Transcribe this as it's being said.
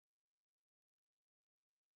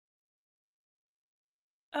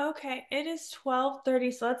Okay, it is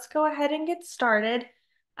 12:30, so let's go ahead and get started.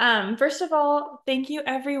 First of all, thank you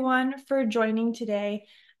everyone for joining today.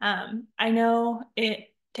 I know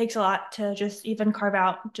it takes a lot to just even carve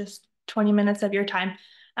out just 20 minutes of your time.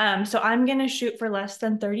 So I'm going to shoot for less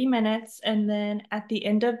than 30 minutes, and then at the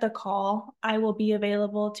end of the call, I will be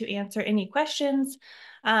available to answer any questions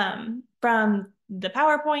from the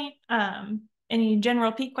PowerPoint, any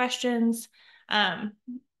general peak questions. Um,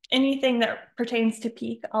 Anything that pertains to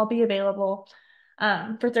peak, I'll be available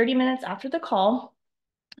for 30 minutes after the call.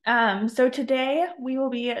 So today we will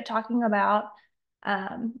be talking about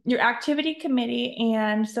your activity committee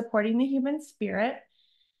and supporting the human spirit.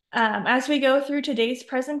 As we go through today's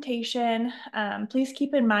presentation, please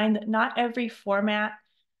keep in mind that not every format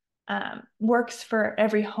works for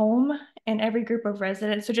every home and every group of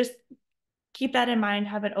residents. So just keep that in mind,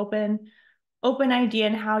 have an open idea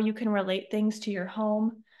in how you can relate things to your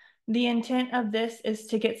home. The intent of this is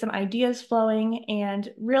to get some ideas flowing and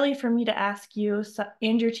really for me to ask you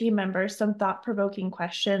and your team members some thought-provoking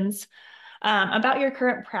questions about your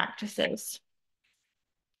current practices.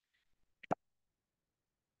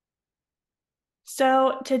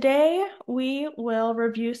 So today we will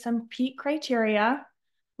review some peak criteria.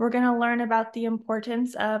 We're going to learn about the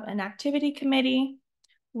importance of an activity committee.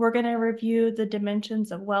 We're going to review the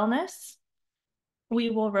dimensions of wellness. We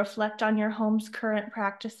will reflect on your home's current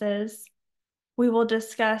practices. We will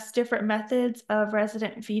discuss different methods of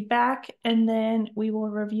resident feedback, and then we will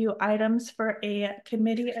review items for a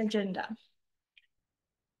committee agenda.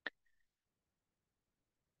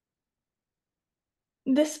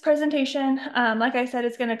 This presentation, like I said,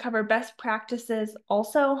 is going to cover best practices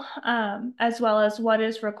also, as well as what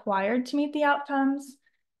is required to meet the outcomes.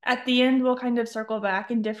 At the end, we'll kind of circle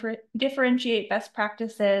back and differentiate best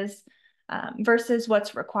practices versus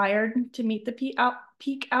what's required to meet the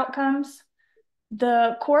peak outcomes.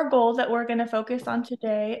 The core goal that we're going to focus on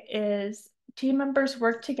today is team members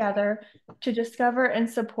work together to discover and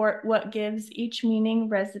support what gives each meaning,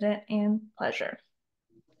 resident, and pleasure.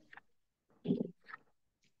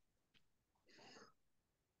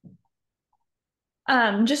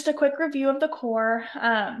 Just a quick review of the core.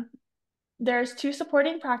 There's two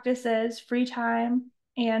supporting practices, free time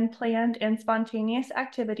and planned and spontaneous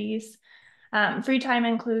activities. Free time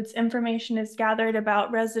includes information is gathered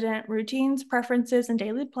about resident routines, preferences, and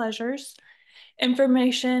daily pleasures.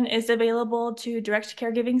 Information is available to direct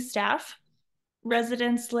caregiving staff.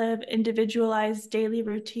 Residents live individualized daily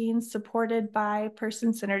routines supported by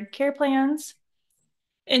person-centered care plans.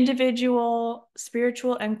 Individual,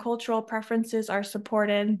 spiritual, and cultural preferences are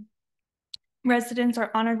supported. Residents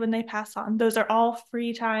are honored when they pass on. Those are all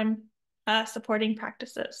free time supporting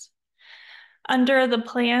practices. Under the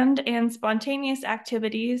planned and spontaneous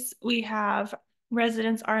activities, we have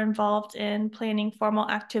residents are involved in planning formal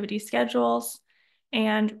activity schedules,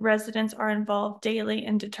 and residents are involved daily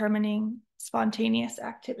in determining spontaneous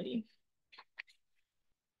activity.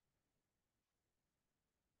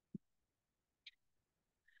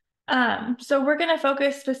 So we're going to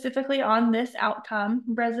focus specifically on this outcome.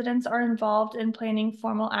 Residents are involved in planning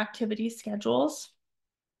formal activity schedules.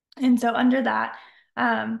 And so under that,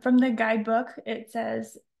 from the guidebook, it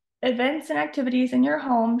says, events and activities in your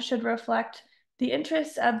home should reflect the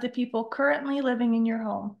interests of the people currently living in your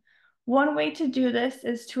home. One way to do this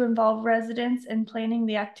is to involve residents in planning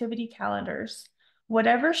the activity calendars.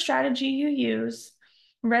 Whatever strategy you use,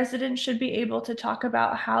 residents should be able to talk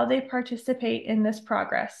about how they participate in this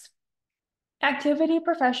progress. Activity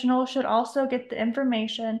professionals should also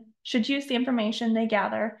should use the information they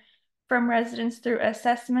gather from residents through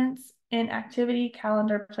assessments in activity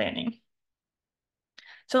calendar planning.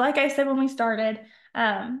 So like I said when we started,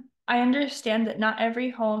 I understand that not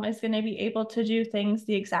every home is going to be able to do things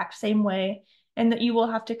the exact same way, and that you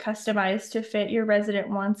will have to customize to fit your resident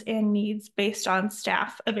wants and needs based on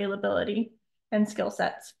staff availability and skill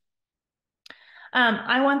sets.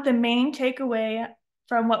 I want the main takeaway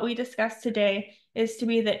from what we discussed today is to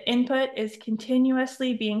be that input is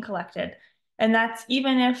continuously being collected. And that's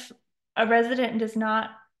even if a resident does not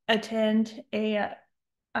attend a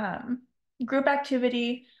group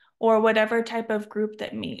activity or whatever type of group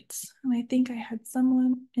that meets. And I think I had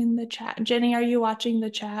someone in the chat. Jenny, are you watching the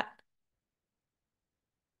chat?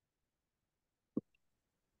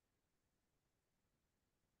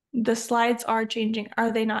 The slides are changing.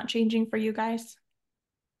 Are they not changing for you guys?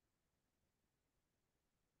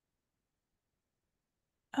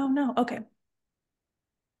 Oh no, okay.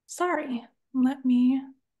 Sorry, let me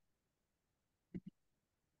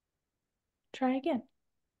try again.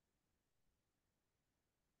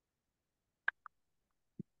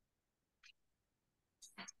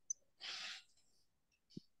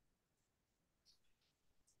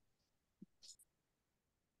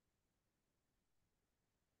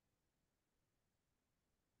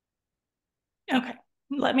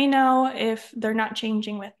 let me know if they're not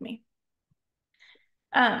changing with me.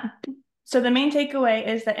 So the main takeaway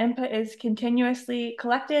is that input is continuously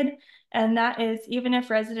collected, and that is even if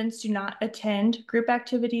residents do not attend group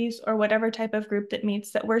activities or whatever type of group that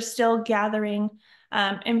meets, that we're still gathering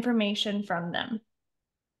information from them.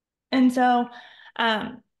 And so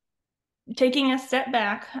taking a step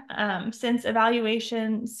back, since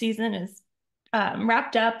evaluation season is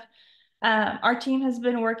wrapped up, our team has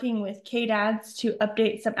been working with KDADs to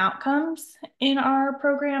update some outcomes in our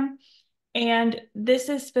program. And this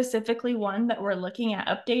is specifically one that we're looking at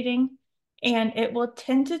updating, and it will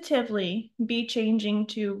tentatively be changing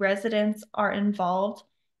to residents are involved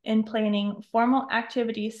in planning formal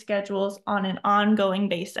activity schedules on an ongoing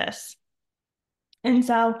basis. And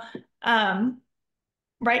so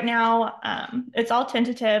right now, it's all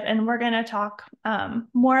tentative, and we're going to talk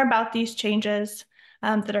more about these changes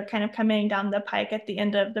that are kind of coming down the pike at the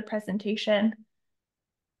end of the presentation.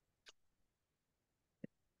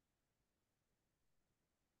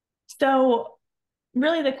 So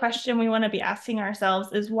really the question we want to be asking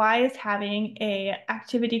ourselves is, why is having a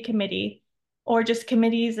activity committee or just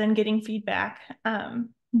committees and getting feedback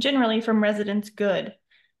generally from residents good?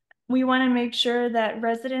 We want to make sure that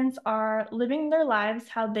residents are living their lives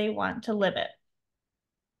how they want to live it.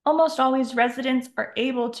 Almost always residents are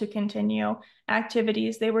able to continue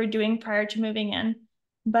activities they were doing prior to moving in,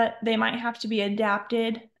 but they might have to be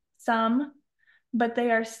adapted some, but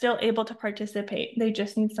they are still able to participate. They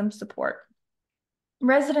just need some support.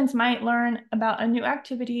 Residents might learn about a new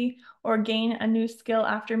activity or gain a new skill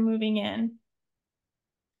after moving in.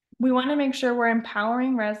 We want to make sure we're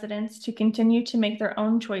empowering residents to continue to make their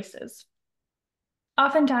own choices.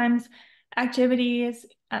 Oftentimes, activities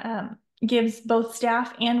gives both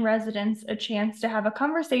staff and residents a chance to have a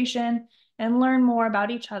conversation and learn more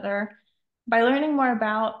about each other. By learning more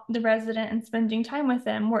about the resident and spending time with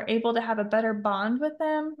them, we're able to have a better bond with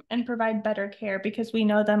them and provide better care because we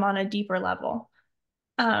know them on a deeper level.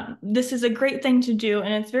 This is a great thing to do,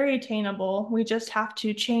 and it's very attainable. We just have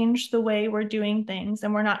to change the way we're doing things,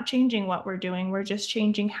 and we're not changing what we're doing. We're just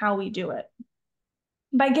changing how we do it.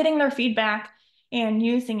 By getting their feedback and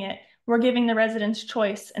using it, we're giving the residents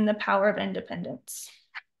choice and the power of independence.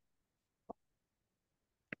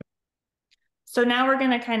 So now we're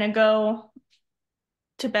going to kind of go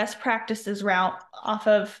to best practices route off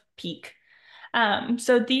of peak.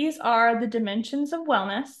 So these are the dimensions of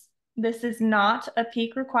wellness. This is not a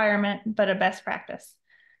peak requirement, but a best practice.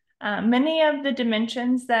 Many of the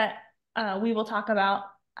dimensions that we will talk about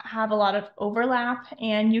have a lot of overlap,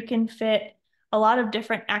 and you can fit a lot of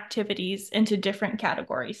different activities into different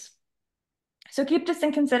categories. So keep this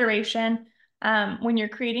in consideration when you're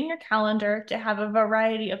creating your calendar to have a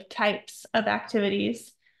variety of types of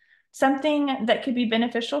activities. Something that could be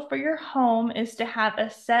beneficial for your home is to have a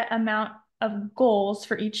set amount of goals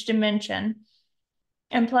for each dimension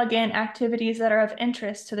and plug in activities that are of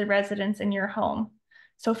interest to the residents in your home.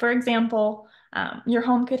 So for example, your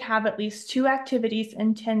home could have at least 2 activities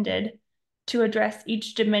intended to address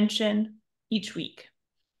each dimension each week.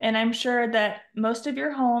 And I'm sure that most of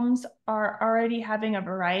your homes are already having a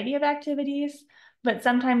variety of activities, but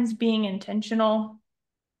sometimes being intentional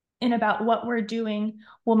in about what we're doing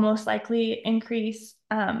will most likely increase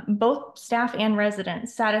both staff and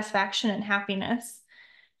residents' satisfaction and happiness.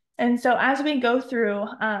 And so as we go through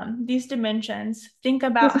these dimensions, think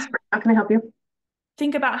about how can I help you?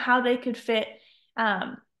 Think about how they could fit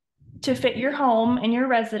to fit your home and your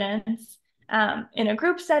residents in a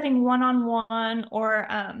group setting, one-on-one, or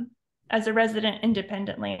as a resident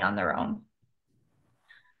independently on their own.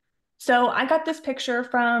 So I got this picture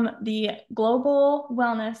from the Global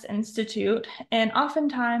Wellness Institute, and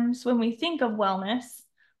oftentimes when we think of wellness,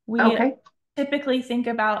 we typically think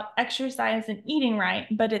about exercise and eating right,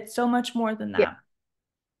 but it's so much more than that.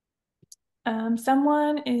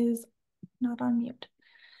 Someone is not on mute.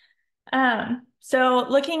 So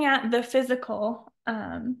looking at the physical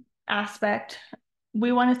aspect,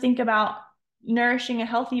 we want to think about nourishing a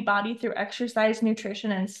healthy body through exercise,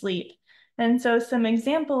 nutrition, and sleep. And so some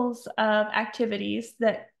examples of activities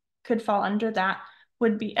that could fall under that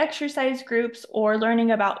would be exercise groups or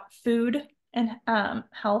learning about food and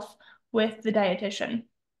health with the dietitian.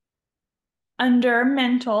 Under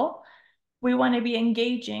mental, we want to be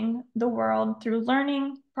engaging the world through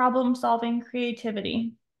learning, problem solving,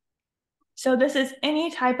 creativity. So this is any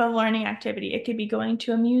type of learning activity. It could be going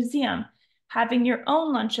to a museum, having your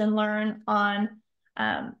own lunch and learn on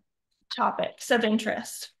topics of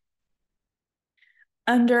interest.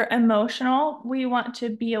 Under emotional, we want to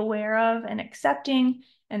be aware of and accepting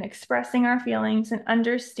and expressing our feelings and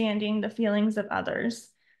understanding the feelings of others.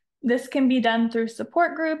 This can be done through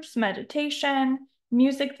support groups, meditation,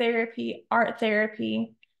 music therapy, art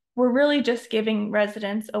therapy. We're really just giving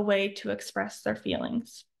residents a way to express their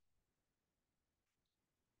feelings.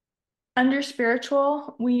 Under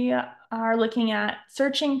spiritual, we are looking at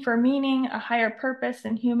searching for meaning, a higher purpose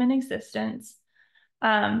in human existence.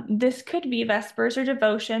 This could be Vespers or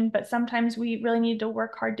devotion, but sometimes we really need to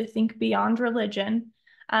work hard to think beyond religion.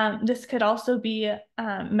 This could also be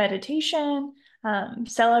meditation,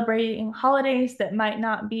 celebrating holidays that might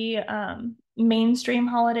not be mainstream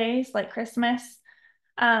holidays like Christmas.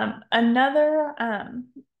 Another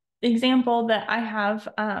example that I have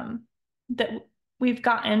that we've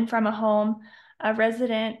gotten from a home, a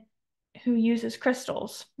resident who uses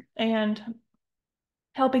crystals and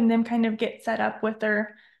helping them kind of get set up with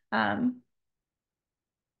their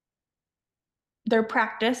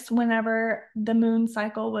practice whenever the moon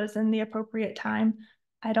cycle was in the appropriate time.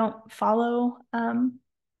 I don't follow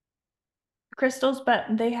crystals, but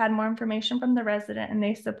they had more information from the resident and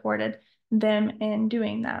they supported them in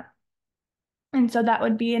doing that. And so that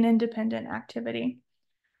would be an independent activity.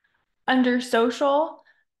 Under social,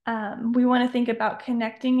 we want to think about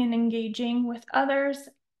connecting and engaging with others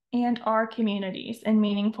and our communities in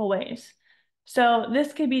meaningful ways. So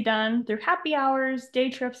this could be done through happy hours, day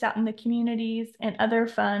trips out in the communities, and other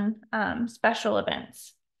fun special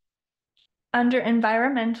events. Under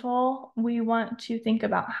environmental, we want to think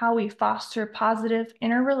about how we foster positive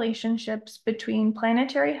interrelationships between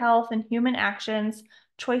planetary health and human actions,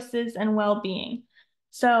 choices, and well-being.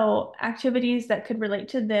 So activities that could relate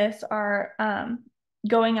to this are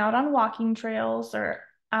going out on walking trails or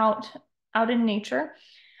out in nature,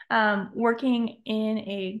 working in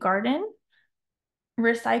a garden,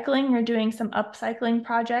 recycling or doing some upcycling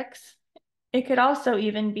projects. It could also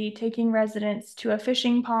even be taking residents to a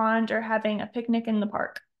fishing pond or having a picnic in the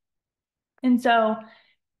park. And so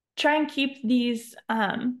try and keep these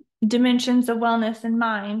dimensions of wellness in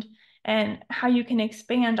mind and how you can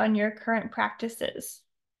expand on your current practices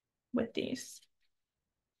with these.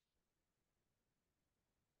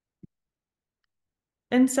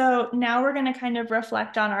 And so now we're going to kind of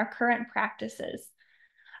reflect on our current practices.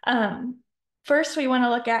 First, we want to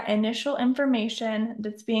look at initial information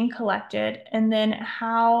that's being collected and then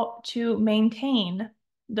how to maintain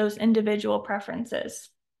those individual preferences.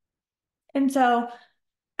 And so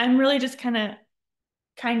I'm really just kind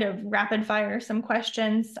of rapid fire some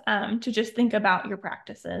questions to just think about your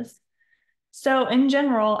practices. So in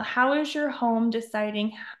general, how is your home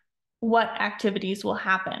deciding what activities will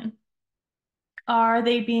happen? Are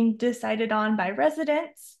they being decided on by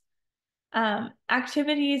residents?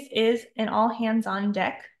 Activities is an all hands on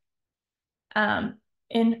deck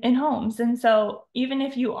in homes. And so even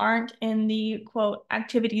if you aren't in the quote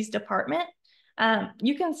activities department,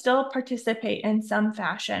 you can still participate in some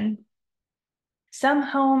fashion. Some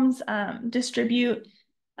homes distribute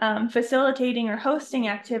facilitating or hosting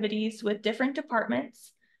activities with different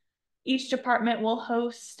departments. Each department will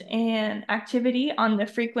host an activity on the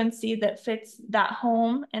frequency that fits that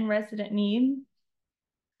home and resident need.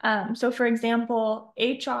 So for example,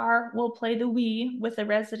 HR will play the Wii with the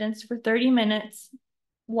residents for 30 minutes,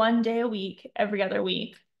 one day a week, every other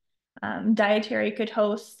week. Dietary could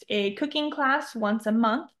host a cooking class once a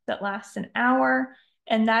month that lasts an hour,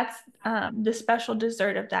 and that's the special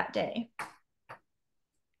dessert of that day.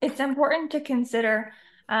 It's important to consider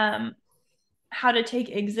how to take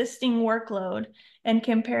existing workload and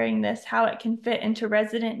comparing this, how it can fit into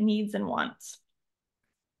resident needs and wants.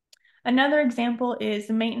 Another example is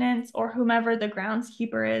maintenance or whomever the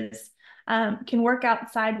groundskeeper is can work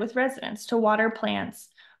outside with residents to water plants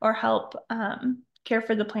or help care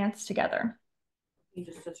for the plants together. You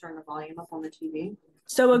just to turn the volume up on the TV.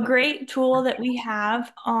 So a great tool that we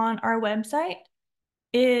have on our website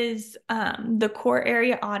is the core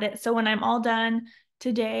area audit. So when I'm all done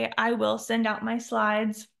today, I will send out my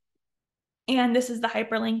slides. And this is the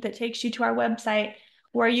hyperlink that takes you to our website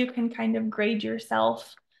where you can kind of grade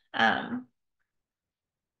yourself on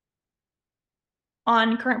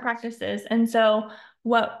current practices. And so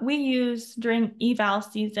what we use during eval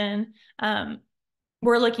season,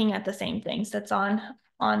 we're looking at the same things that's on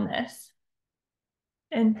this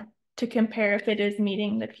and to compare if it is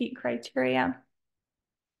meeting the peak criteria.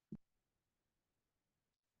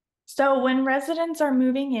 So when residents are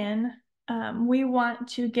moving in, we want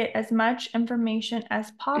to get as much information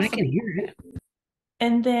as possible. I can hear it.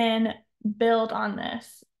 And then build on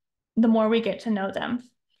this the more we get to know them.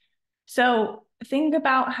 So think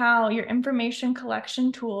about how your information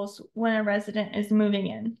collection tools when a resident is moving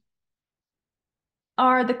in.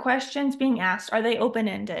 Are the questions being asked, are they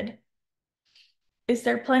open-ended? Is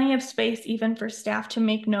there plenty of space even for staff to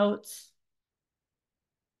make notes?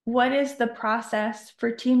 What is the process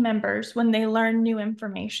for team members when they learn new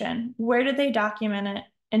information? Where do they document it?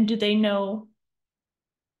 And do they know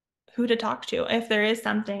who to talk to if there is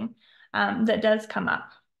something that does come up?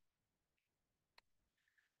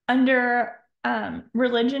 Under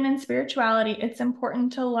religion and spirituality, it's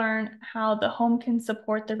important to learn how the home can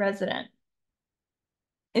support the resident.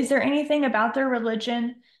 Is there anything about their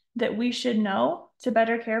religion that we should know to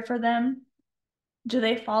better care for them? Do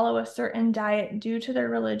they follow a certain diet due to their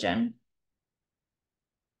religion?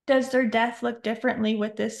 Does their death look differently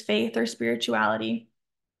with this faith or spirituality?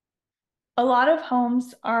 A lot of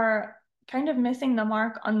homes are kind of missing the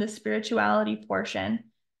mark on the spirituality portion.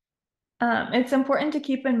 It's important to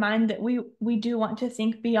keep in mind that we do want to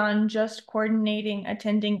think beyond just coordinating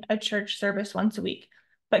attending a church service once a week.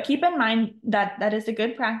 But keep in mind that that is a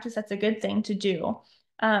good practice, that's a good thing to do.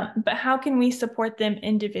 But how can we support them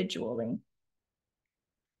individually?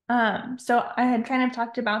 So I had kind of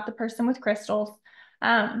talked about the person with crystals.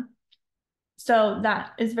 Um, so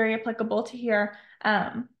that is very applicable to here.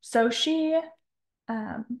 So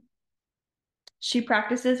um, she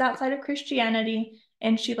practices outside of Christianity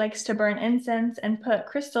and she likes to burn incense and put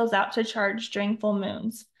crystals out to charge during full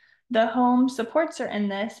moons. The home supports her in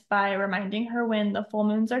this by reminding her when the full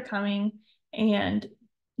moons are coming and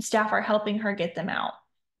staff are helping her get them out.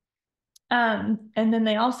 And then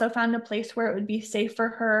they also found a place where it would be safe for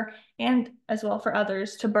her and as well for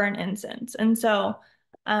others to burn incense. And so,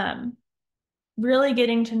 really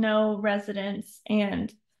getting to know residents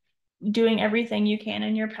and doing everything you can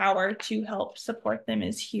in your power to help support them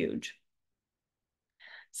is huge.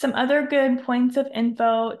 Some other good points of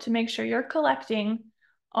info to make sure you're collecting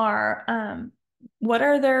are what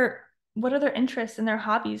are their interests and their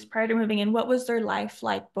hobbies prior to moving in? What was their life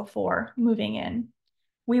like before moving in?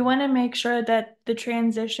 We want to make sure that the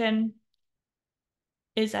transition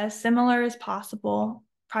is as similar as possible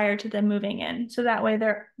prior to them moving in. So that way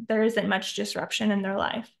there isn't much disruption in their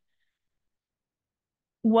life.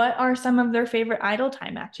 What are some of their favorite idle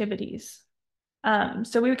time activities?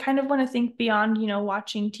 So we kind of want to think beyond,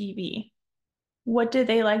 watching TV. What do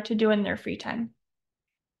they like to do in their free time?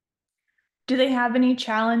 Do they have any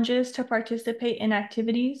challenges to participate in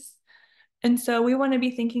activities? And so we want to be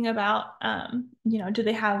thinking about, do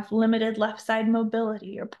they have limited left side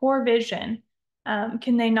mobility or poor vision?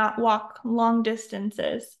 Can they not walk long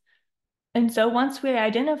distances? And so once we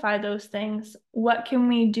identify those things, what can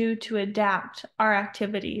we do to adapt our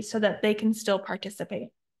activities so that they can still participate?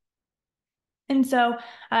 And so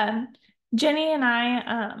Jenny and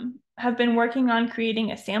I have been working on creating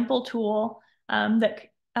a sample tool that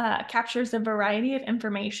captures a variety of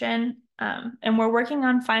information, and we're working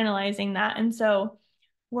on finalizing that. And so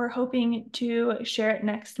we're hoping to share it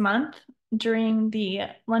next month during the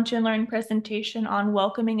Lunch and Learn presentation on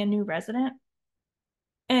welcoming a new resident.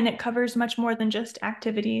 And it covers much more than just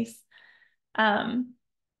activities. Um,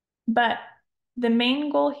 but the main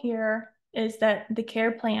goal here is that the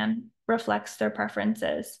care plan reflects their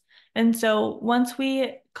preferences. And so once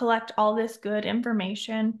we collect all this good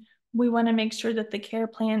information, we want to make sure that the care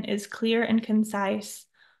plan is clear and concise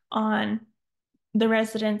on the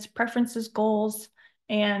residents' preferences, goals,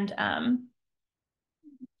 and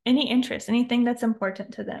any interest, anything that's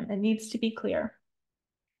important to them. It needs to be clear.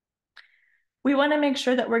 We want to make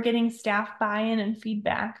sure that we're getting staff buy-in and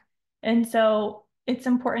feedback. And so it's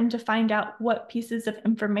important to find out what pieces of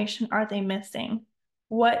information are they missing?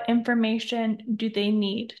 What information do they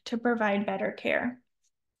need to provide better care?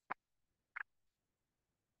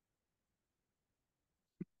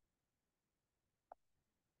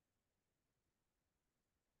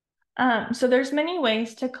 So there's many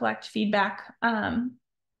ways to collect feedback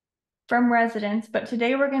from residents, but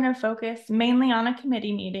today we're going to focus mainly on a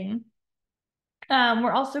committee meeting.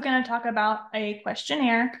 We're also going to talk about a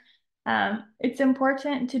questionnaire. It's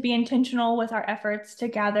important to be intentional with our efforts to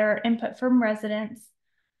gather input from residents.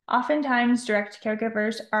 Oftentimes, direct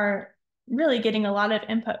caregivers are really getting a lot of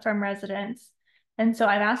input from residents. And so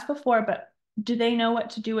I've asked before, but do they know what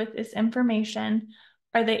to do with this information?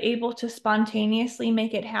 Are they able to spontaneously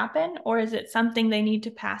make it happen, or is it something they need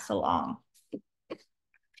to pass along?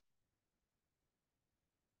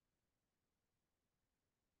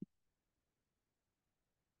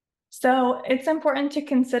 So it's important to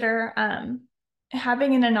consider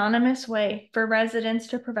having an anonymous way for residents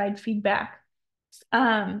to provide feedback.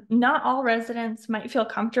 Not all residents might feel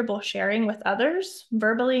comfortable sharing with others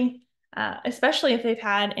verbally, especially if they've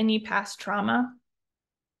had any past trauma.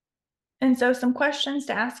 And so some questions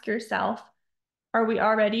to ask yourself, are we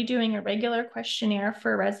already doing a regular questionnaire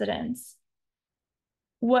for residents?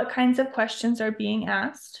 What kinds of questions are being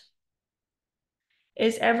asked?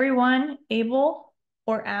 Is everyone able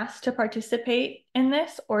or asked to participate in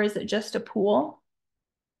this, or is it just a pool?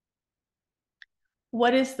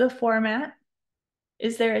 What is the format?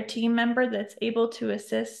 Is there a team member that's able to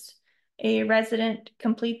assist a resident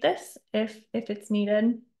complete this if it's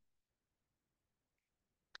needed?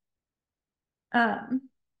 Um,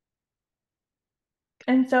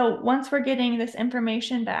 and so once we're getting this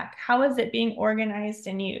information back, how is it being organized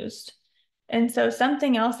and used? And so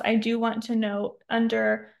something else I do want to note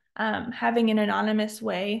under having an anonymous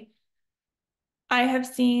way, I have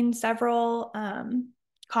seen several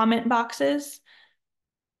comment boxes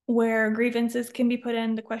where grievances can be put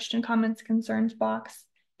in the question, comments, concerns box.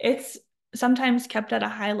 It's sometimes kept at a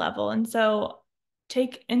high level. And so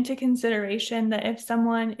take into consideration that if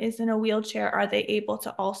someone is in a wheelchair, are they able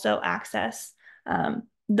to also access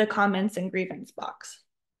the comments and grievance box?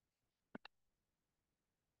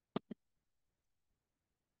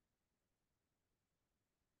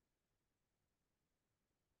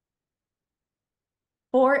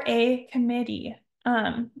 For a committee,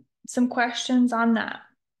 some questions on that.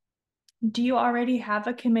 Do you already have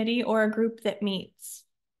a committee or a group that meets?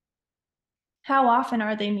 How often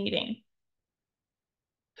are they meeting?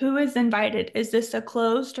 Who is invited? Is this a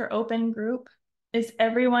closed or open group? Is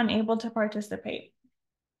everyone able to participate?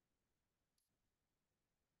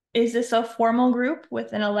 Is this a formal group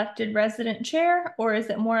with an elected resident chair, or is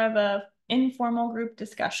it more of a informal group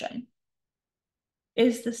discussion?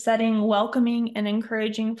 Is the setting welcoming and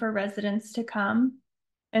encouraging for residents to come?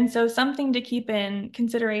 And so something to keep in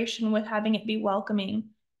consideration with having it be welcoming,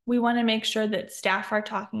 we want to make sure that staff are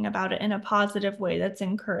talking about it in a positive way that's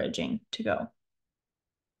encouraging to go.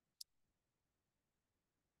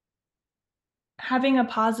 Having a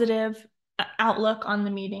positive outlook on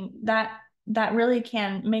the meeting, that really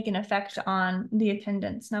can make an effect on the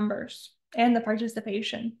attendance numbers and the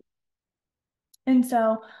participation. And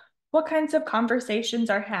so what kinds of conversations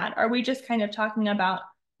are had? Are we just kind of talking about,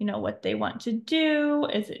 what they want to do?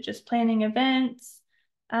 Is it just planning events?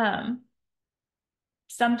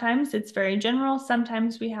 Sometimes it's very general.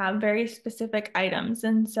 Sometimes we have very specific items.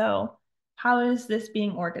 And so how is this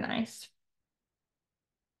being organized?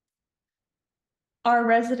 Are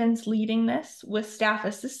residents leading this with staff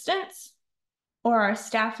assistance, or are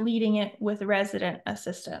staff leading it with resident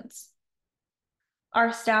assistance?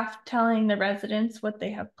 Are staff telling the residents what they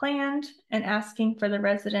have planned and asking for the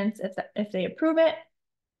residents if they approve it,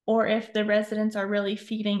 or if the residents are really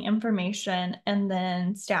feeding information and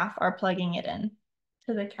then staff are plugging it in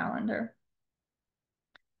to the calendar?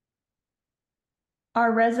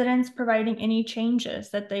 Are residents providing any changes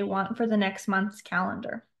that they want for the next month's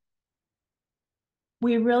calendar?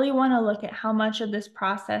 We really want to look at how much of this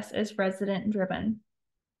process is resident driven.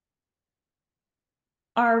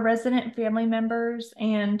 Are resident family members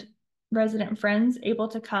and resident friends able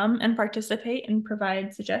to come and participate and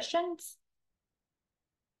provide suggestions?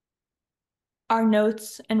 Are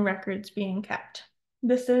notes and records being kept?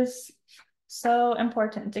 This is so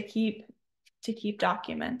important to keep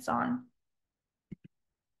documents on.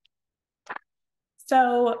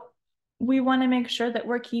 So we want to make sure that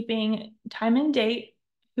we're keeping time and date,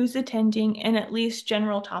 who's attending, and at least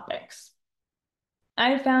general topics.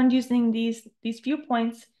 I found using these few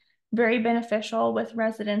points very beneficial with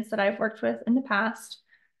residents that I've worked with in the past.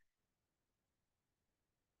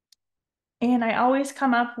 And I always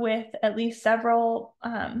come up with at least several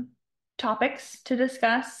topics to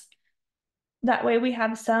discuss. That way we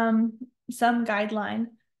have some guideline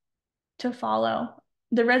to follow.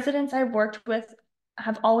 The residents I've worked with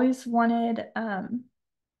have always wanted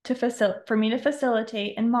for me to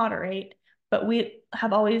facilitate and moderate, but we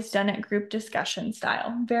have always done it group discussion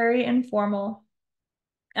style, very informal.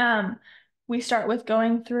 We start with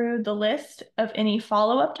going through the list of any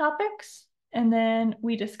follow-up topics, and then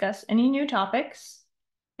we discuss any new topics,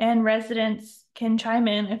 and residents can chime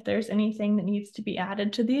in if there's anything that needs to be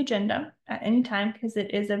added to the agenda at any time, because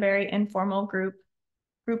it is a very informal group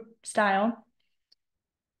style.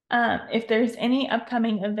 If there's any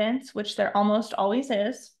upcoming events, which there almost always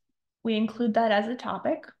is, we include that as a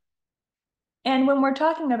topic. And when we're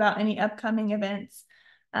talking about any upcoming events,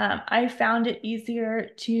 I found it easier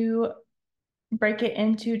to break it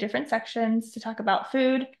into different sections to talk about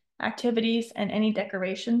food, activities, and any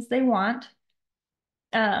decorations they want.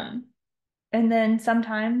 And then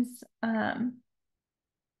sometimes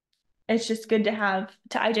it's just good to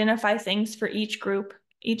identify things for each group,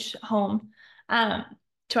 each home,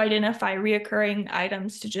 to identify reoccurring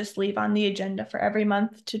items to just leave on the agenda for every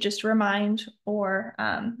month to just remind or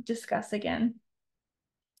discuss again.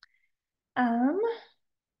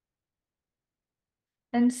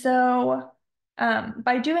 And so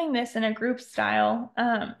by doing this in a group style,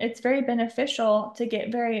 it's very beneficial to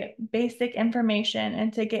get very basic information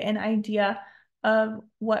and to get an idea of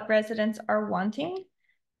what residents are wanting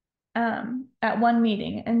at one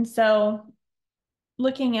meeting. And so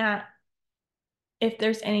looking at if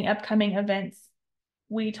there's any upcoming events,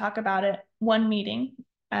 we talk about it one meeting.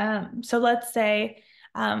 So let's say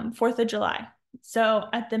 4th of July. So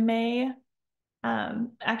at the May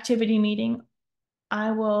activity meeting,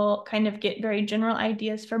 I will kind of get very general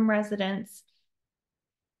ideas from residents.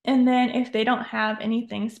 And then if they don't have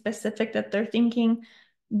anything specific that they're thinking,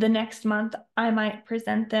 the next month I might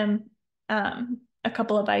present them a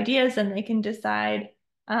couple of ideas and they can decide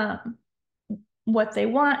what they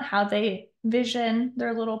want, how they vision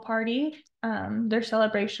their little party, their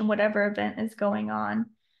celebration, whatever event is going on.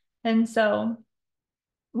 And so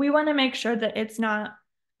we want to make sure that it's not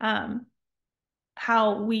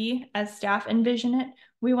how we as staff envision it.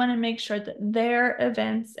 We want to make sure that their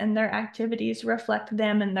events and their activities reflect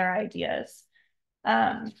them and their ideas.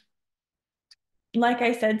 Um, like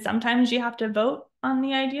I said, sometimes you have to vote on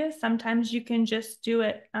the ideas. Sometimes you can just do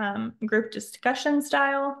it group discussion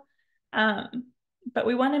style. But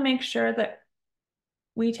we want to make sure that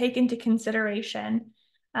we take into consideration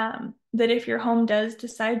that if your home does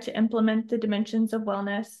decide to implement the dimensions of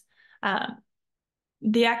wellness,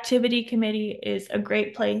 the activity committee is a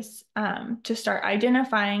great place to start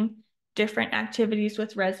identifying different activities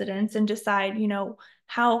with residents and decide,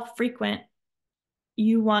 how frequent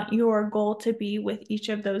you want your goal to be with each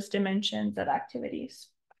of those dimensions of activities.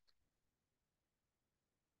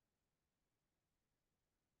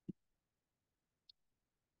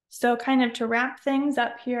 So kind of to wrap things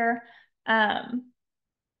up here,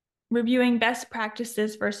 reviewing best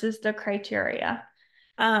practices versus the criteria.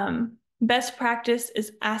 Best practice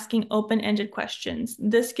is asking open-ended questions.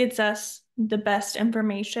 This gets us the best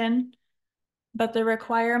information, but the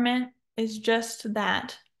requirement is just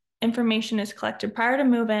that information is collected prior to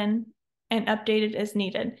move-in and updated as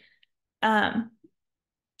needed.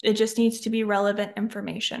 It just needs to be relevant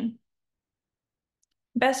information.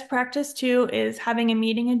 Best practice too is having a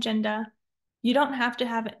meeting agenda. You don't have to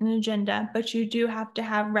have an agenda, but you do have to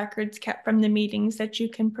have records kept from the meetings that you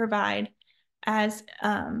can provide as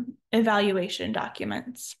evaluation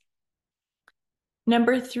documents.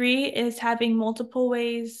 Number 3 is having multiple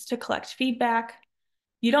ways to collect feedback.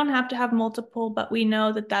 You don't have to have multiple, but we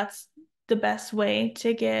know that that's the best way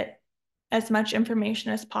to get as much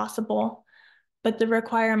information as possible. But the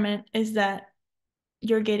requirement is that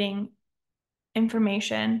you're getting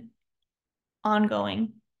information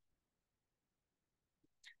ongoing.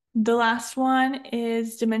 The last one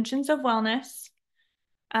is dimensions of wellness.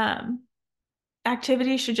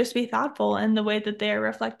 Activities should just be thoughtful in the way that they are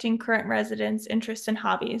reflecting current residents' interests and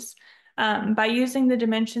hobbies. By using the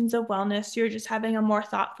dimensions of wellness, you're just having a more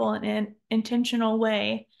thoughtful and intentional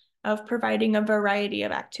way of providing a variety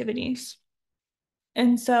of activities.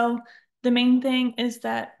 And so the main thing is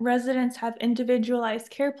that residents have individualized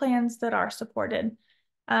care plans that are supported.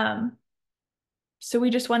 So we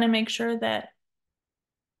just want to make sure that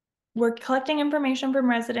we're collecting information from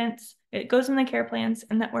residents, it goes in the care plans,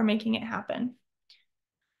 and that we're making it happen.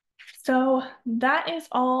 So that is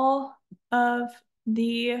all of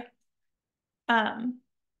the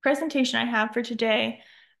presentation I have for today.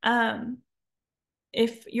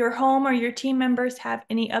 If your home or your team members have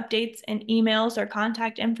any updates and emails or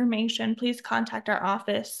contact information, please contact our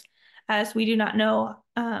office as we do not know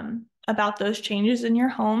about those changes in your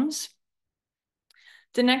homes.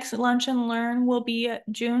 The next Lunch and Learn will be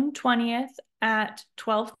June 20th at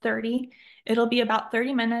 12:30. It'll be about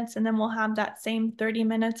 30 minutes, and then we'll have that same 30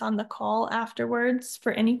 minutes on the call afterwards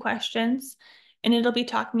for any questions. And it'll be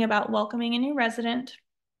talking about welcoming a new resident.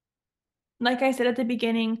 Like I said at the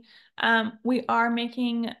beginning, we are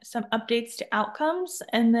making some updates to outcomes,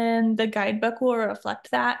 and then the guidebook will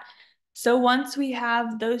reflect that. So once we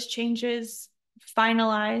have those changes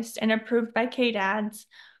finalized and approved by KDADS,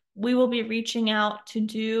 we will be reaching out to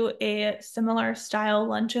do a similar style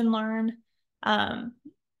lunch and learn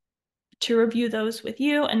to review those with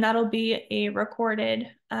you, and that'll be a recorded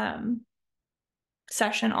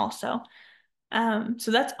session also.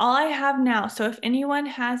 So that's all I have now. So if anyone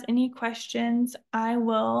has any questions, I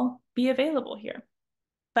will be available here.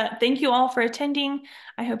 But thank you all for attending.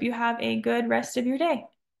 I hope you have a good rest of your day.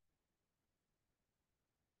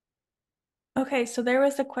 Okay, so there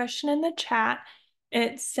was a question in the chat.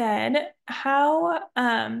 It said how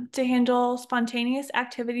to handle spontaneous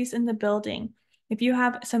activities in the building. If you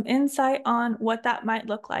have some insight on what that might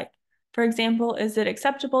look like. For example, is it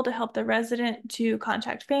acceptable to help the resident to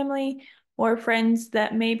contact family or friends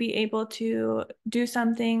that may be able to do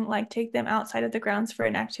something like take them outside of the grounds for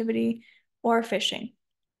an activity or fishing.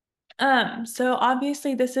 So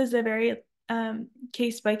obviously this is a very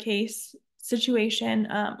case by case situation.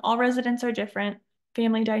 All residents are different,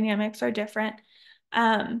 family dynamics are different.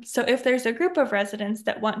 So if there's a group of residents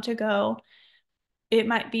that want to go, it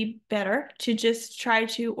might be better to just try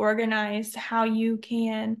to organize um,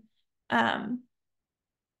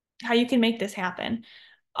 how you can make this happen.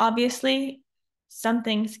 Obviously, some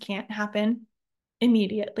things can't happen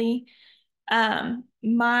immediately.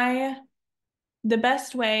 My The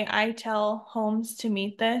best way I tell homes to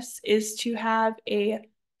meet this is to have a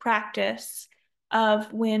practice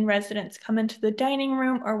of when residents come into the dining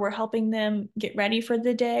room or we're helping them get ready for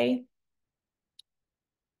the day.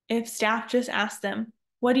 If staff just ask them,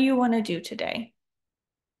 what do you want to do today?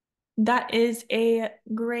 That is a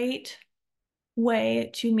great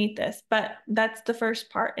way to meet this, but that's the first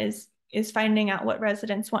part is finding out what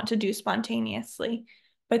residents want to do spontaneously.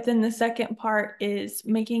 But then the second part is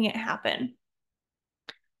making it happen.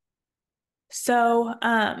 So,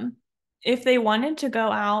 if they wanted to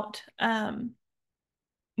go out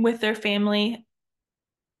with their family,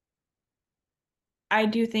 I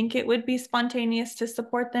do think it would be spontaneous to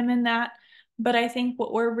support them in that. But I think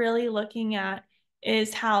what we're really looking at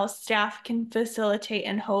is how staff can facilitate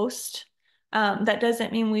and host. That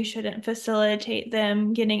doesn't mean we shouldn't facilitate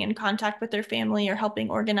them getting in contact with their family or helping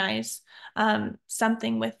organize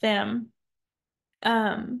something with them.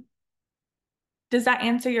 Um, does that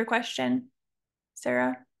answer your question,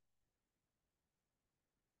 Sarah?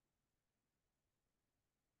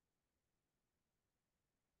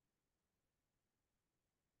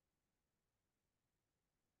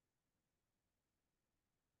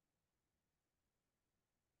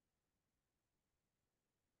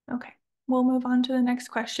 Okay, we'll move on to the next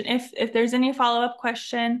question. If there's any follow-up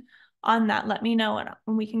question on that, let me know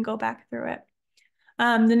and we can go back through it.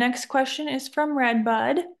 The next question is from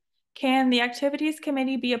Redbud. Can the activities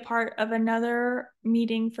committee be a part of another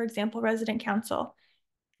meeting, for example, resident council?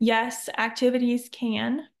 Yes, activities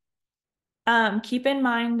can. Keep in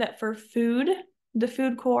mind that for food, the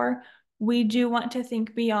food core, we do want to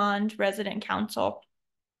think beyond resident council.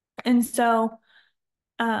 And so,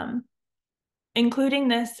 including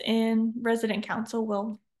this in resident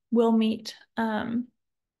council will meet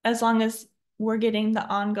as long as we're getting the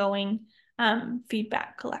ongoing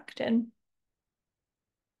feedback collected.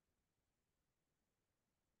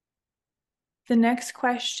 The next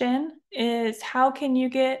question is, how can you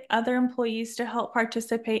get other employees to help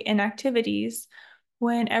participate in activities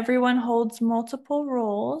when everyone holds multiple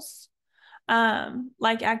roles?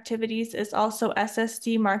 Like activities is also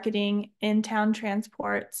SSD marketing, in-town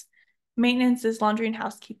transports, maintenance is laundry and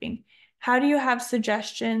housekeeping. How do you have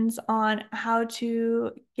suggestions on how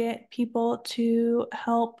to get people to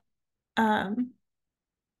help um,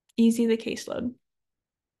 easy the caseload?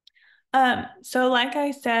 So like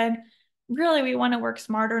I said, really we want to work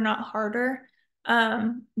smarter, not harder.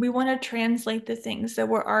 We want to translate the things that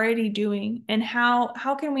we're already doing and how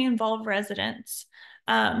can we involve residents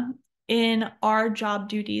in our job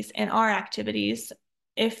duties and our activities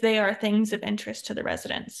if they are things of interest to the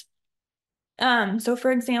residents. So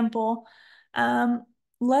for example, um,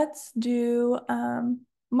 let's do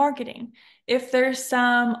marketing. If there's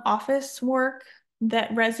some office work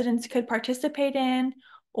that residents could participate in,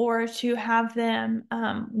 or to have them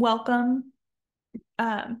welcome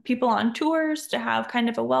people on tours, to have kind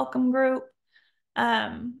of a welcome group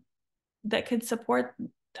um, that could support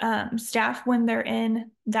staff when they're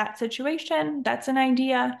in that situation, that's an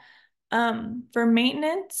idea. For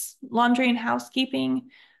maintenance, laundry and housekeeping,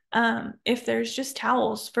 if there's just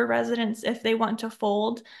towels for residents, if they want to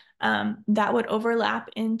fold, that would overlap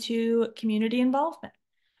into community involvement.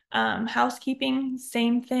 Housekeeping,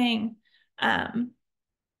 same thing.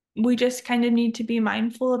 We just kind of need to be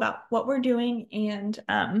mindful about what we're doing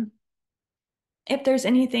and if there's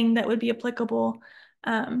anything that would be applicable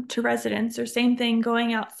to residents, or same thing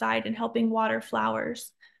going outside and helping water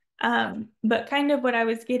flowers. But kind of what I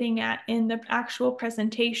was getting at in the actual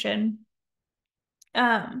presentation,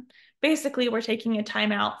 um, basically we're taking a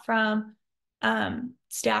timeout from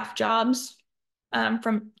staff jobs,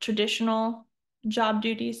 from traditional job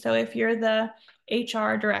duties. So if you're the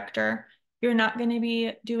HR director, you're not going to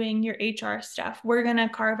be doing your HR stuff. We're going to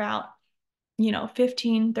carve out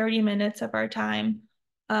 15, 30 minutes of our time,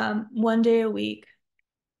 one day a week,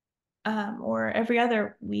 or every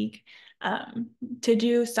other week, to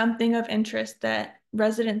do something of interest that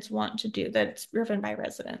residents want to do that's driven by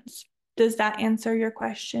residents. Does that answer your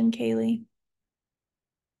question, Kaylee?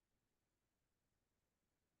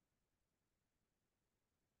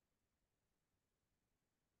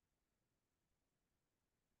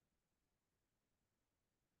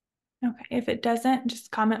 Okay, if it doesn't,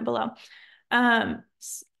 just comment below. Um,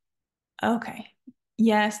 okay.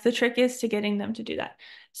 Yes, the trick is to getting them to do that.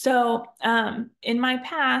 So, in my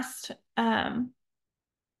past, I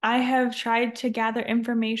have tried to gather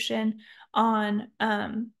information on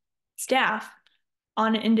staff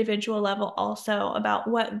on an individual level also about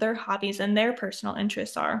what their hobbies and their personal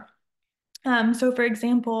interests are. So for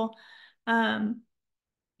example, um,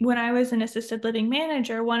 when I was an assisted living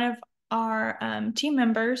manager, one of our team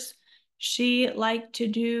members, she liked to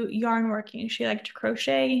do yarn working. She liked to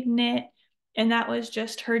crochet, knit, and that was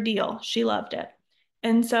just her deal. She loved it.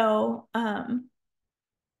 And so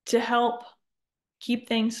to help keep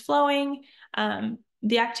things flowing.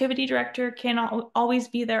 The activity director cannot always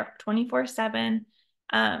be there 24/7.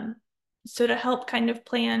 Um, so to help kind of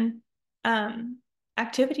plan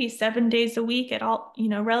activities 7 days a week at all,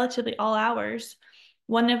 relatively all hours,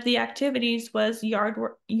 one of the activities was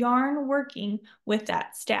yarn working with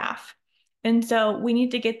that staff. And so we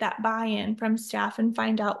need to get that buy-in from staff and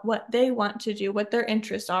find out what they want to do, what their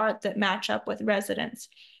interests are that match up with residents.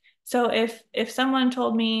 So if someone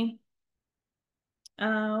told me,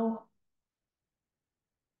 oh,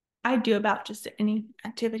 I do about just any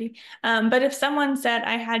activity. But if someone said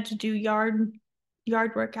I had to do yard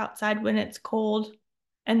work outside when it's cold,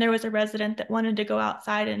 and there was a resident that wanted to go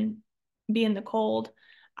outside and be in the cold,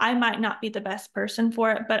 I might not be the best person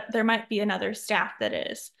for it, but there might be another staff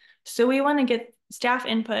that is. So we want to get staff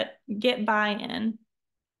input, get buy-in,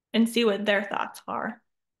 and see what their thoughts are.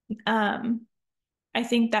 Um, I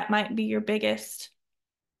think that might be your biggest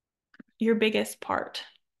part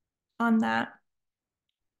on that.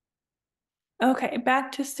 Okay,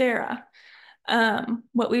 back to Sarah.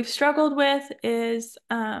 What we've struggled with is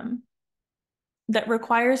that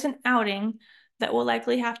requires an outing that will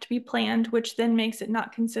likely have to be planned, which then makes it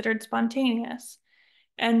not considered spontaneous.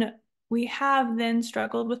 And we have then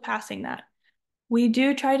struggled with passing that. We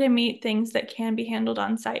do try to meet things that can be handled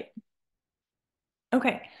on site.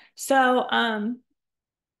 Okay, so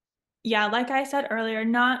yeah, like I said earlier,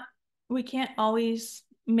 not we can't always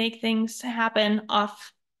make things happen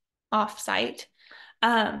off site.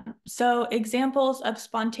 So examples of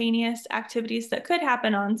spontaneous activities that could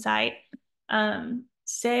happen on site.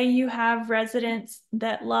 Say you have residents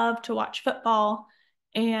that love to watch football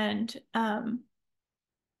and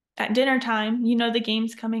at dinner time, the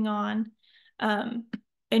game's coming on, um,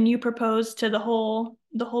 and you propose to the whole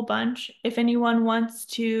bunch, if anyone wants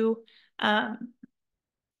to um,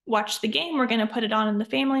 watch the game, we're going to put it on in the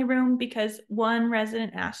family room because one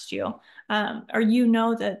resident asked you, or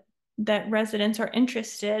that residents are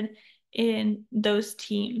interested in those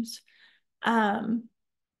teams. Um,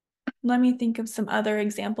 Let me think of some other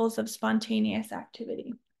examples of spontaneous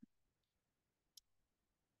activity.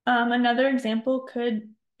 Another example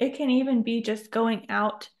it can even be just going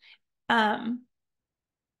um,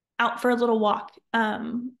 out for a little walk.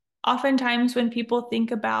 Oftentimes when people think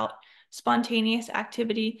about spontaneous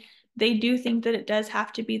activity, they do think that it does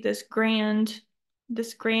have to be this grand,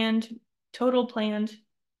 total planned,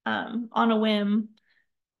 on a whim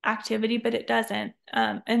activity, but it doesn't.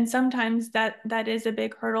 And sometimes that is a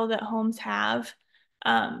big hurdle that homes have,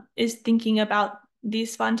 is thinking about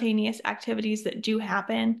these spontaneous activities that do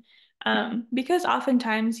happen. Because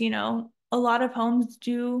oftentimes, a lot of homes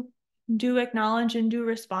do acknowledge and do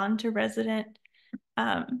respond to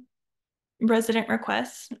um, resident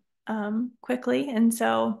requests quickly. And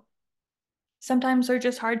so sometimes they're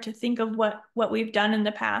just hard to think of what we've done in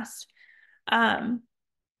the past. Um,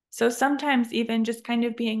 so sometimes even just kind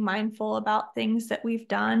of being mindful about things that we've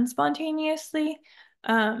done spontaneously,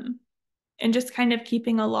 um, and just kind of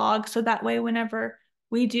keeping a log. So that way, whenever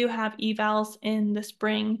we do have evals in the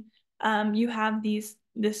spring, you have this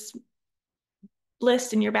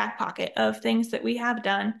list in your back pocket of things that we have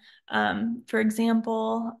done. For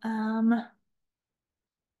example,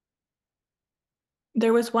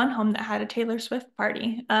 there was one home that had a Taylor Swift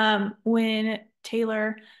party. When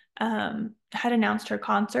Taylor had announced her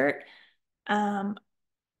concert, um,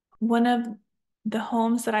 one of the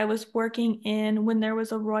homes that I was working in when there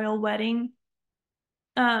was a royal wedding,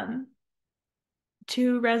 um,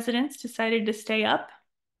 two residents decided to stay up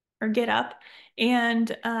or get up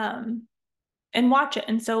and watch it.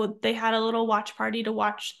 And so they had a little watch party to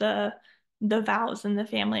watch the vows in the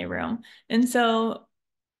family room. And so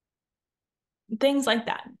things like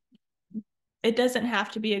that. It doesn't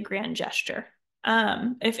have to be a grand gesture.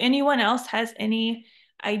 If anyone else has any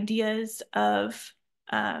ideas of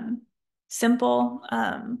um, simple,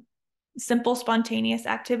 simple, spontaneous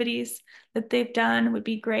activities that they've done would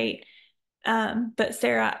be great. But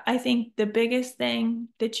Sarah, I think the biggest thing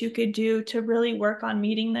that you could do to really work on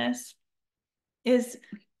meeting this is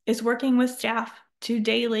is working with staff to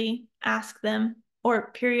daily ask them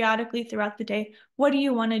or periodically throughout the day, what do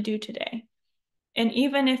you want to do today? And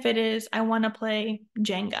even if it is, I want to play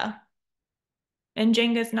Jenga, and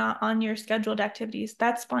Jenga's not on your scheduled activities,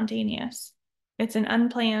 that's spontaneous. It's an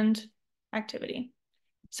unplanned activity.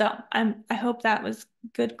 So I hope that was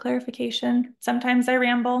good clarification. Sometimes I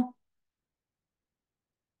ramble.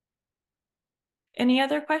 Any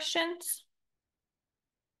other questions?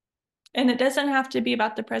 And it doesn't have to be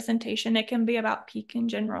about the presentation. It can be about peak in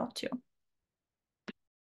general too.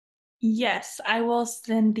 Yes, I will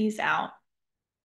send these out.